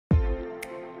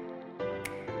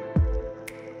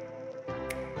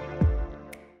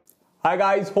Hi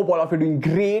guys, hope all of you doing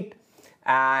great.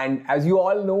 And as you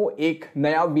all know, एक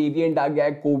नया variant आ गया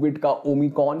है Covid का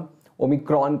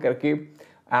ओमिक्रॉन करके,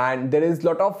 and there is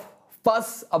lot of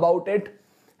फस अबाउट इट,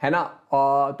 है ना।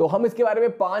 तो हम इसके बारे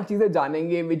में 5 चीजें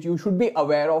जानेंगे which you should be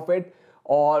aware of it,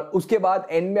 और उसके बाद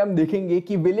एंड में हम देखेंगे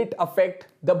कि will it affect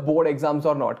the board exams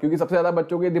और नॉट, क्योंकि सबसे ज्यादा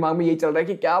बच्चों के दिमाग में यही चल रहा है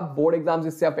कि क्या बोर्ड एग्जाम्स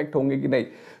इससे अफेक्ट होंगे कि नहीं।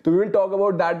 तो we will talk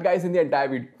about that guys in the entire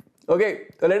video. Okay,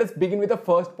 तो let us begin with the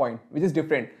first point which is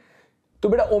different. तो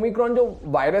बेटा ओमिक्रॉन जो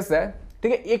वायरस है,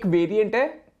 ठीक है, एक वेरिएंट है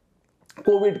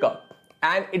कोविड का,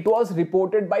 and it was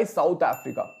reported by south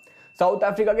Africa. South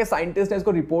Africa के साइंटिस्ट ने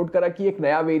इसको रिपोर्ट करा कि एक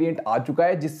नया वेरिएंट आ चुका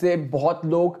है जिससे बहुत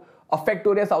लोग अफेक्ट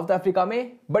हो रहे हैं साउथ अफ्रीका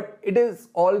में, but it is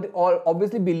all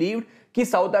obviously believed कि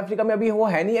साउथ अफ्रीका में अभी वो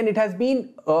है नहीं, एंड इट हैज बीन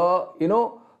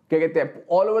क्या कहते हैं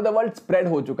all over the world spread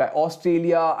हो चुका है।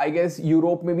 ऑस्ट्रेलिया, आई गेस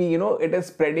यूरोप में भी इट इज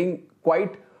स्प्रेडिंग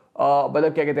क्वाइट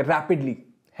मतलब क्या कहते हैं रैपिडली,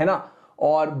 है ना।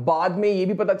 और बाद में ये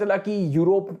भी पता चला कि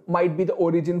Europe might be the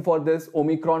origin for this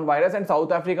Omicron virus and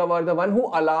south Africa were the one who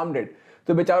alarmed it.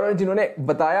 तो बेचारों ने जिन्होंने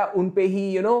बताया उन पे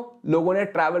ही लोगों ने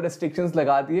ट्रैवल रिस्ट्रिक्शंस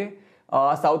लगा दिए।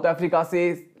 साउथ अफ्रीका से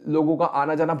लोगों का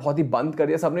आना जाना बहुत ही बंद कर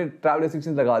दिया, सबने ट्रैवल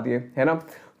रिस्ट्रिक्शंस लगा दिए, है ना।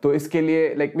 तो इसके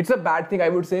लिए like it's a bad thing I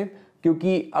would say,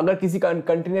 क्योंकि अगर किसी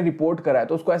कंट्री ने रिपोर्ट करा है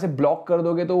तो उसको ऐसे ब्लॉक कर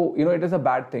दोगे तो it is a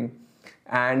bad thing.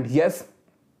 And yes,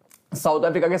 south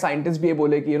Africa के साइंटिस्ट भी ये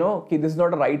बोले कि कि this is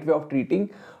not a right way of treating,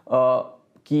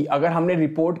 कि अगर हमने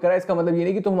रिपोर्ट करा इसका मतलब ये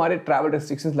नहीं कि तुम हमारे ट्रैवल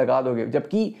रिस्ट्रिक्शंस लगा दोगे,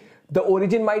 जबकि the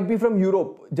origin might be from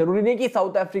Europe. जरूरी नहीं कि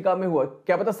साउथ अफ्रीका में हुआ,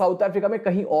 क्या पता साउथ अफ्रीका में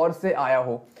कहीं और से आया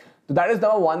हो। तो that is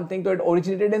number one thing. तो it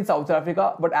originated in south Africa,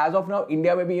 but as of now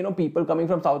India में भी people coming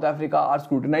from south Africa are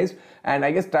स्क्रूटिनाइज्ड, and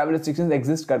I guess travel restrictions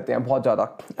exist करते हैं बहुत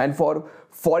ज्यादा। And for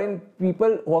foreign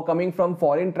people who are coming from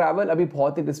foreign travel अभी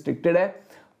बहुत ही restricted है।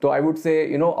 तो I would say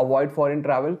avoid foreign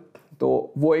travel. तो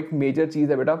वो एक मेजर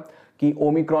चीज है बेटा कि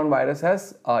Omicron virus has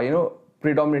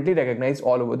predominantly recognised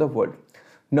all over the world.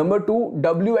 Number 2,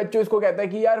 WHO इसको कहता है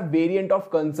कि यार वेरिएंट ऑफ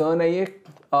कंसर्न है ये।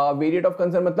 वेरिएंट ऑफ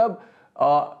कंसर्न मतलब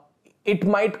इट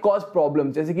माइट कॉज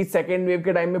प्रॉब्लम, जैसे कि सेकेंड वेव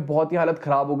के टाइम में बहुत ही हालत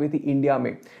खराब हो गई थी इंडिया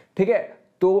में, ठीक है।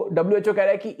 तो WHO कह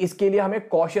रहा है कि इसके लिए हमें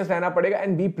कॉशियस रहना पड़ेगा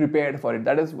and be prepared for it.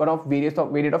 That is one of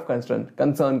variant of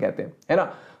concern कहते हैं, है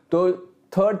ना। तो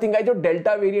थर्ड थिंग है जो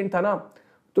डेल्टा वेरिएंट था ना,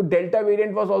 तो delta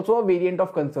variant was also a variant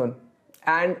of concern,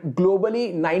 and globally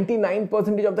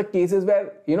 99% of the cases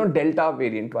where delta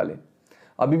variant वाले।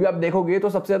 अभी भी आप देखोगे तो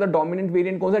सबसे ज्यादा डोमिनेंट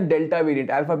वेरिएंट कौन सा, डेल्टा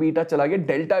वेरिएंट। अल्फा बीटा चला गया,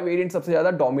 डेल्टा वेरिएंट सबसे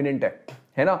ज्यादा डोमिनेंट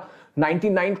है ना।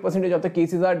 99% of the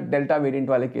cases R delta variant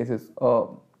वाले केसेस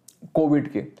कोविड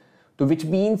के। तो विच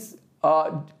मींस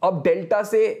अब डेल्टा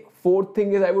से, fourth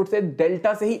thing is I would say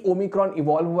delta से ही ओमिक्रॉन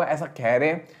इवॉल्व हुआ ऐसा कह रहे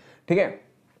हैं, ठीक है।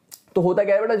 तो होता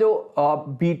क्या है बेटा, जो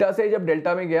बीटा से जब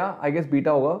डेल्टा में गया, आई गेस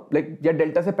बीटा होगा, लाइक जब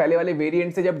डेल्टा से पहले वाले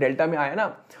वेरिएंट से जब डेल्टा में आया ना,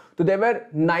 तो देयर वर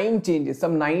 9 चेंजेस,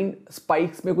 सब 9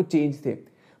 स्पाइक्स में कुछ चेंज थे।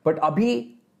 बट अभी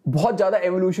बहुत ज्यादा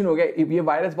एवोल्यूशन हो गया, ये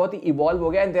वायरस बहुत ही इवॉल्व हो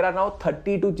गया, and there are now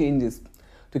 32 changes.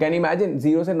 तो कैन इमेजिन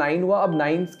 0 से 9 हुआ, अब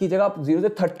 9 की जगह 0 से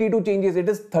 32 चेंजेस, इट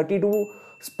इज 32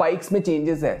 स्पाइक्स में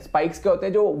चेंजेस है। स्पाइक्स क्या होते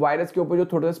हैं, जो वायरस के ऊपर जो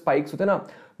थोड़े से स्पाइक्स होते हैं ना,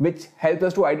 which help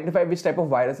us to identify which type of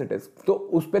virus it is. तो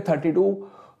उस पे 32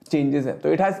 चेंजेस है,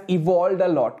 तो it has evolved a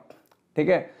lot, ठीक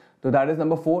है। तो that is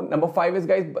number 4। Number 5 is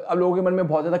guys, अब लोगों के मन में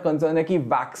बहुत ज्यादा कंसर्न है कि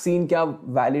वैक्सीन क्या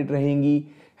वैलिड रहेंगी,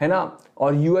 है ना।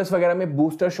 और यूएस वगैरह में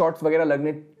बूस्टर शॉट्स वगैरह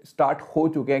लगने स्टार्ट हो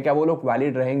चुके हैं, क्या वो लोग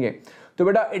वैलिड रहेंगे। तो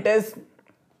बेटा इट इज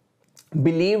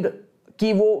बिलीव्ड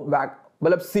कि वो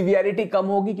मतलब सिवियरिटी कम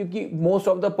होगी, क्योंकि most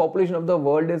of the population of the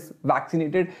world is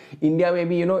vaccinated. India में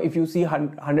भी if you see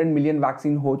 100 million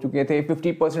vaccine हो चुके थे,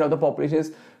 50% of the population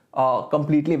is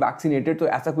completely vaccinated. तो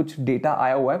ऐसा कुछ डेटा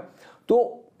आया हुआ है।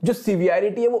 तो जो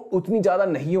सिवियरिटी है वो उतनी ज्यादा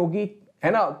नहीं होगी,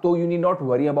 है ना। तो you need not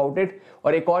worry about it.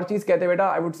 और एक और चीज कहते हैं बेटा,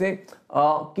 आई वुड से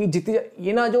कि जितनी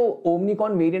ये ना जो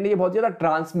ओमिक्रॉन वेरिएंट है ये बहुत ज्यादा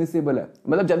ट्रांसमिसिबल है,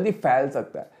 मतलब जल्दी फैल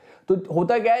सकता है। तो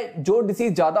होता क्या है, जो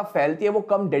डिसीज ज्यादा फैलती है वो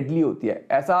कम डेडली होती है।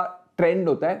 ऐसा ट्रेंड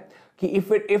होता है कि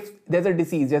if there is a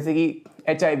disease, जैसे कि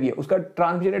HIV है, उसका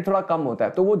ट्रांसमिशन रेट थोड़ा कम होता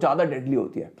है, तो वो ज्यादा डेडली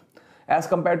होती है एज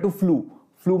कंपेयर टू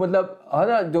फ्लू मतलब है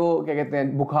ना, जो क्या कहते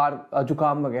हैं बुखार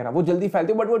जुकाम वगैरह, वो जल्दी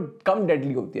फैलती है बट वो कम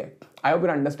डेडली होती है। आई होप यू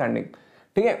अंडरस्टैंडिंग,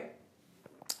 ठीक है।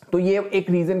 तो ये एक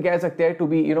रीजन कह सकते हैं to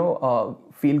be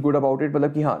feel good about it,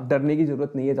 मतलब कि हाँ डरने की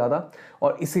जरूरत नहीं है ज्यादा।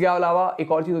 और इसके अलावा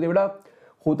एक और चीज होती है बेटा,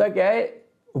 होता क्या है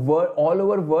ऑल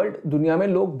ओवर वर्ल्ड दुनिया में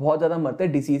लोग बहुत ज्यादा मरते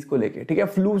हैं डिसीज को लेके, ठीक है।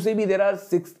 फ्लू से भी there are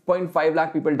 6.5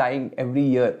 lakh people dying every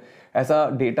year, ऐसा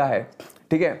डेटा है,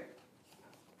 ठीक है।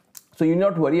 So you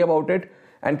not worry about it.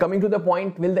 And coming to the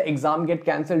point, will the exam get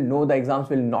cancelled? No, the exams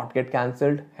will not get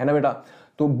cancelled, है ना बेटा।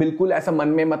 तो बिल्कुल ऐसा मन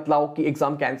में मत लाओ कि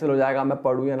एग्जाम कैंसिल हो जाएगा, मैं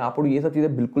पढ़ूं या ना पढ़ूं, ये सब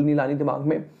चीजें बिल्कुल नहीं लानी दिमाग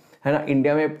में। है ना,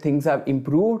 इंडिया में things have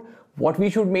improved. What we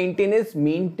should maintain is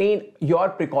maintain your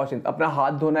precautions. अपना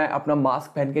हाथ धोना है, अपना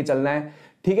मास्क पहन के चलना है,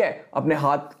 ठीक है, अपने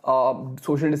हाथ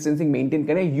सोशल डिस्टेंसिंग मेंटेन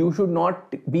करें. You should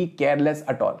not be careless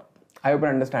at all. I hope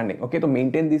understanding. Okay, तो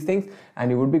maintain this things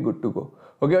and you would be good to go.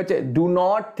 Okay बच्चे, डू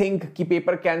नॉट थिंक कि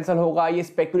पेपर कैंसिल होगा. ये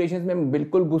स्पेकुलेशंस में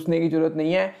बिल्कुल घुसने की जरूरत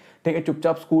नहीं है, ठीक है.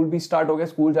 चुपचाप स्कूल भी स्टार्ट हो गया,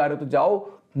 स्कूल जा रहे हो तो जाओ,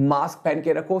 मास्क पहन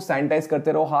के रखो, सैनिटाइज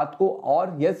करते रहो हाथ को,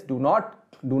 और yes, do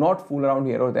not fool around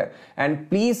here और देयर. एंड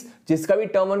प्लीज, जिसका भी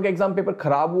टर्म 1 का एग्जाम पेपर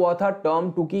खराब हुआ था, टर्म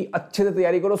 2 की अच्छे से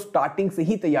तैयारी करो. स्टार्टिंग से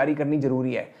ही तैयारी करनी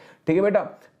जरूरी है, ठीक है बेटा.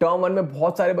 टर्म 1 में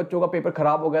बहुत सारे बच्चों का पेपर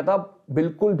खराब हो गया था,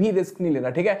 बिल्कुल भी रिस्क नहीं लेना,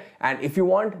 ठीक है. And if you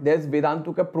want, there is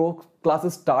Vedantu का प्रो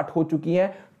क्लासेस स्टार्ट हो चुकी हैं.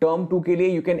 टर्म 2 के लिए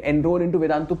you can enrol into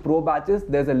Vedantu pro batches.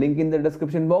 There is a link in the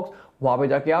description box, वहां पे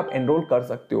जाके आप एनरोल कर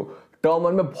सकते हो. टर्म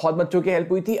 1 में बहुत बच्चों की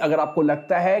हेल्प हुई थी. अगर आपको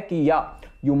लगता है कि या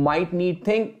यू माइट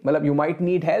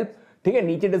नीड हेल्प, ठीक है,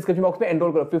 नीचे डिस्क्रिप्शन बॉक्स में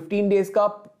एनरोल करो. 15 डेज का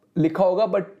लिखा होगा,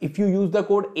 but if you use the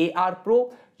code AR Pro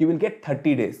you will get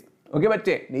 30 days. Okay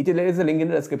बच्चे, नीचे there is a link in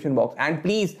the description box. And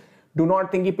please do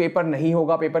not think कि पेपर नहीं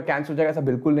होगा, पेपर कैंसिल हो जाएगा, ऐसा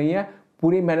बिल्कुल नहीं है.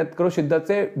 पूरी मेहनत करो शिद्दत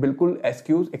से, बिल्कुल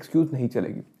एक्सक्यूज नहीं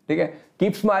चलेगी, ठीक है.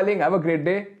 Keep smiling, have a great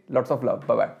day, lots of love,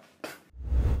 bye bye.